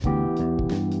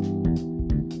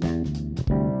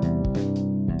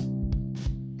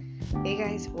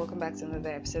guys, welcome back to another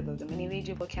episode of the Mini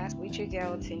Radio Podcast with your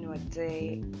girl Tinu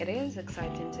Day. It is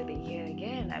exciting to be here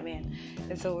again.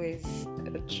 It's always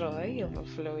a joy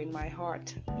overflow in my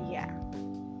heart. Yeah.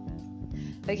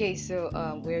 Okay, so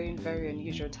we're in very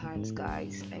unusual times,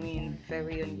 guys.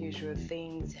 Very unusual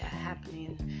things are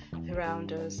happening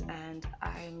around us, and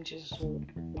I'm just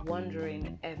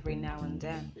wondering every now and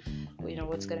then,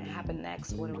 what's going to happen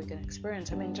next. What are we going to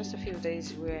experience? Just a few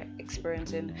days we're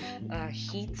experiencing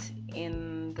heat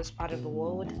in this part of the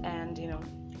world, and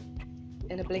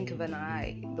in a blink of an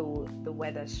eye, the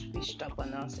weather switched up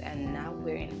on us, and now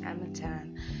we're in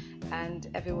Harmattan. And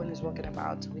everyone is walking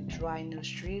about with dry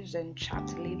nostrils and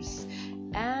chapped lips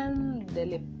and the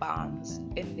lip balms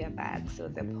in their bags or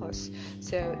their purse.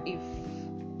 So if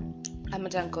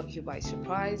Harmattan caught you by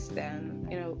surprise, then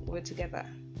we're together.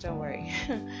 Don't worry.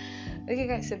 Okay,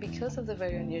 guys. So because of the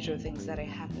very unusual things that are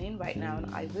happening right now,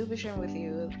 I will be sharing with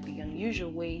you the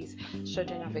unusual ways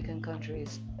certain African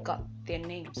countries got their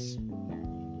names.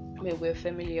 We're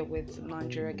familiar with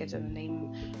Nigeria getting a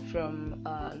name from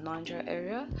Niger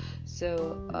area,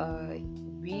 so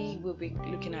we will be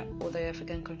looking at other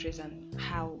African countries and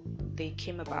how they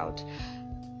came about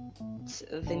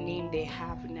the name they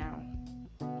have now.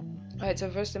 Alright,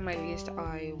 so first on my list,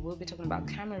 I will be talking about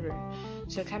Cameroon.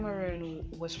 So Cameroon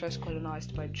was first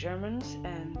colonized by Germans,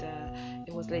 and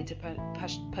it was later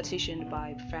partitioned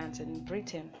by France and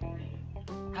Britain.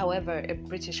 However, a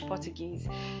British Portuguese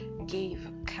gave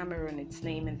Cameroon its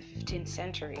name in the 15th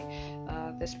century.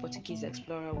 This Portuguese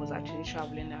explorer was actually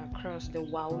traveling across the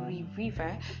Wauri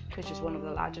River, which is one of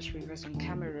the largest rivers in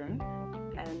Cameroon,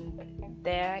 and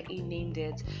there he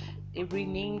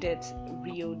renamed it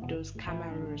Rio dos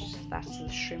Camarões, that's the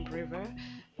shrimp river,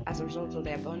 as a result of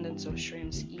the abundance of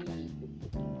shrimps he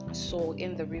saw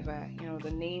in the river. The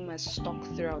name has stuck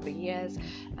throughout the years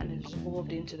and has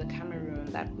evolved into the Cameroon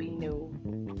that we know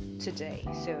today.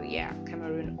 So yeah,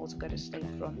 Cameroon also got its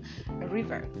name from a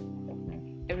river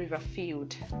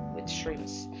filled with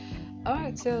shrimps.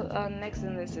 Alright, so next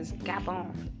in this is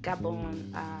Gabon.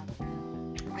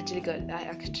 I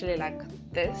actually like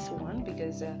this one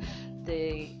because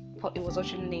it was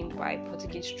actually named by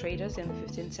Portuguese traders in the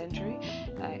 15th century.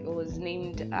 It was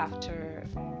named after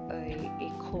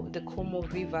the Como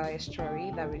River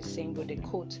estuary that resembled a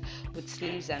coat with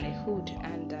sleeves and a hood,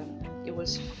 and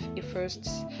it first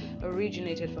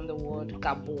originated from the word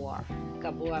Gaboa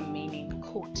meaning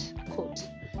coat.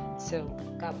 So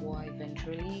Gaboa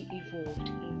eventually evolved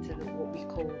into what we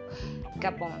call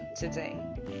Gabon today.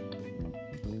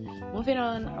 Moving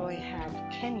on, I have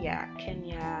Kenya.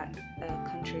 Kenya, a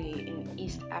country in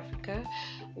East Africa,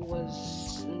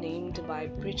 was named by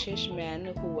British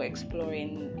men who were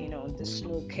exploring, the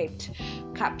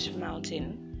snow-capped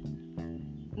mountain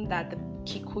that the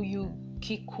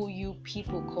Kikuyu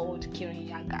people called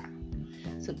Kirinyaga.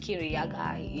 So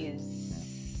Kirinyaga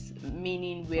is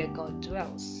meaning where God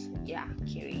dwells. Yeah,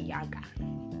 Kirinyaga.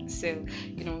 So,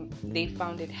 they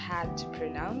found it hard to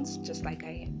pronounce, just like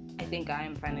I think I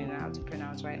am finding out how to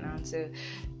pronounce right now. So,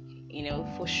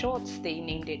 for short, they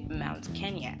named it Mount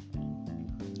Kenya.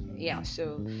 Yeah,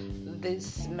 so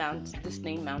this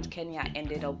name Mount Kenya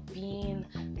ended up being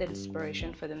the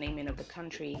inspiration for the naming of the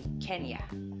country Kenya.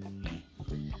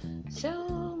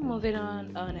 So moving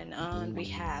on, we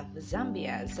have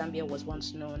Zambia. Zambia was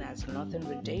once known as Northern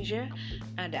Rhodesia,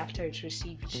 and after it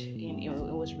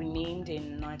was renamed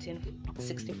in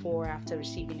 1964 after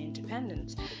receiving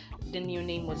independence. The new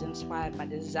name was inspired by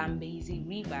the Zambezi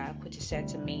River, which is said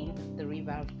to mean the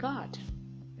river of God.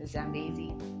 The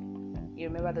Zambezi. You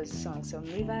remember those songs, Some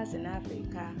Rivers in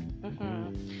Africa?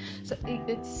 So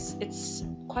it's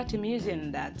quite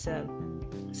amusing that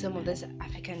some of these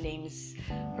African names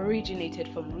originated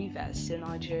from rivers. So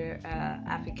Niger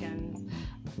Africans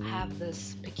have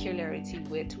this peculiarity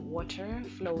with water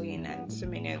flowing and so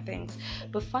many other things.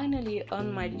 But finally,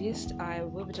 on my list, I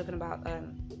will be talking about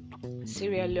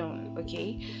Sierra Leone.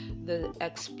 Okay, the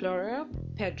explorer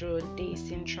Pedro de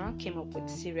Sintra came up with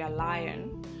Sierra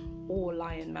Leone or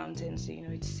Lion Mountains.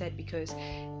 It's said because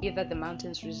either the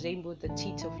mountains resembled the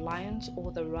teeth of lions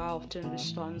or the roar of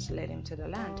thunderstorms led him to the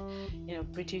land.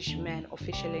 British men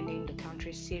officially named the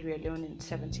country Sierra Leone in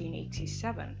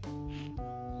 1787.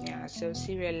 Yeah, so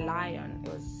Sierra Leone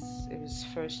it was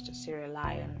first Sierra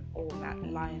Leone or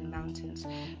Lion Mountains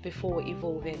before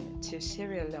evolving to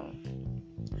Sierra Leone.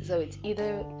 So it's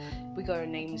either we got our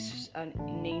names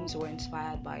were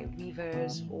inspired by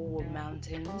rivers or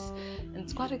mountains, and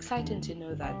it's quite exciting to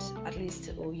know that at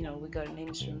least, we got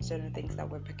names from certain things that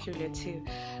were peculiar to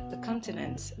the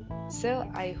continents. So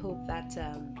I hope that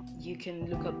you can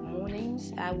look up more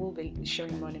names. I will be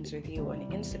sharing more names with you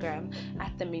on Instagram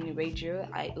at the Mini Radio.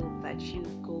 I hope that you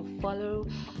go follow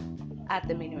at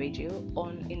the Mini Radio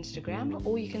on Instagram,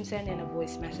 or you can send in a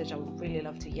voice message. I would really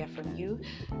love to hear from you.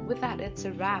 With that, it's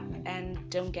a wrap, and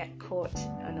don't get caught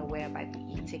unaware by the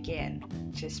heat again.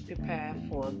 Just prepare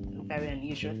for very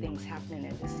unusual things happening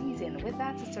in the season. With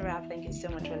that, it's a wrap. Thank you so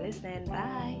much for listening.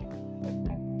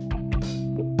 Bye.